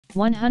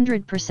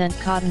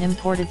100% cotton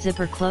imported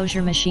zipper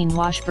closure machine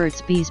wash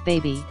Burt's Bees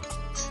Baby,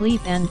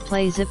 Sleep and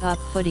Play Zip Up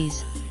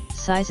Footies,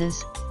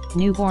 sizes,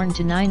 newborn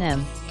to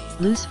 9M,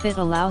 loose fit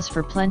allows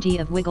for plenty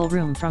of wiggle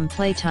room from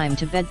playtime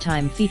to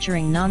bedtime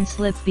featuring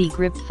non-slip bee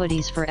grip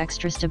footies for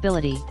extra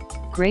stability,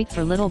 great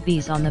for little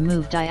bees on the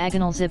move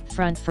diagonal zip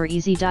front for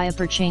easy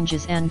diaper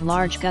changes and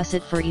large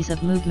gusset for ease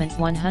of movement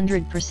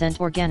 100%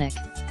 organic,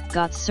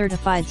 got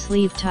certified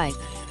sleeve type.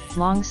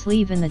 Long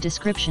sleeve in the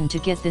description to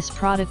get this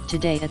product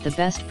today at the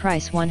best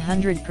price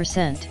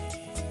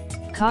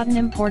 100%. Cotton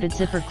imported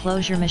zipper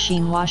closure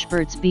machine wash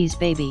Burt's Bees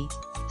Baby,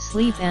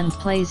 Sleep and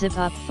Play Zip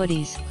Up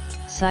Footies,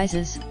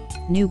 sizes,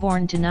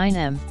 newborn to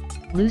 9M,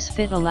 loose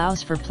fit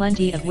allows for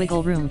plenty of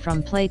wiggle room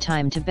from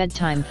playtime to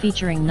bedtime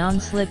featuring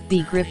non-slip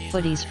bee grip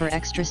footies for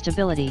extra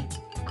stability,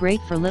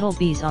 great for little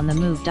bees on the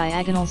move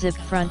diagonal zip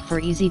front for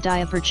easy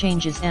diaper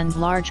changes and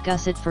large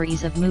gusset for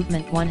ease of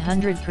movement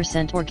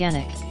 100%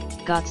 organic.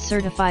 Got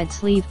certified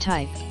sleeve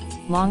type,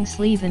 long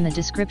sleeve in the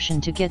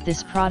description to get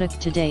this product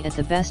today at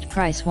the best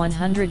price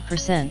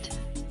 100%.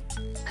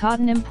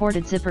 Cotton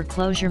imported zipper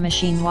closure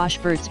machine wash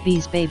Burt's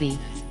Bees Baby,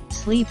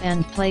 Sleep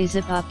and Play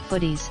Zip Up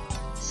Footies,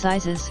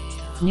 sizes,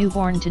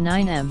 newborn to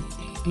 9M,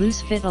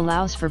 loose fit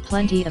allows for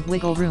plenty of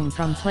wiggle room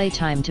from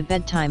playtime to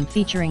bedtime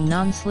featuring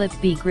non-slip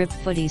bee grip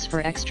footies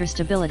for extra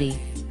stability,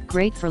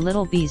 great for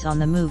little bees on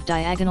the move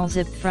diagonal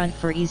zip front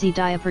for easy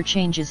diaper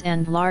changes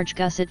and large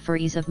gusset for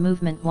ease of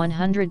movement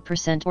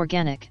 100%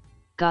 organic,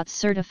 got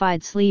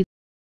certified sleeve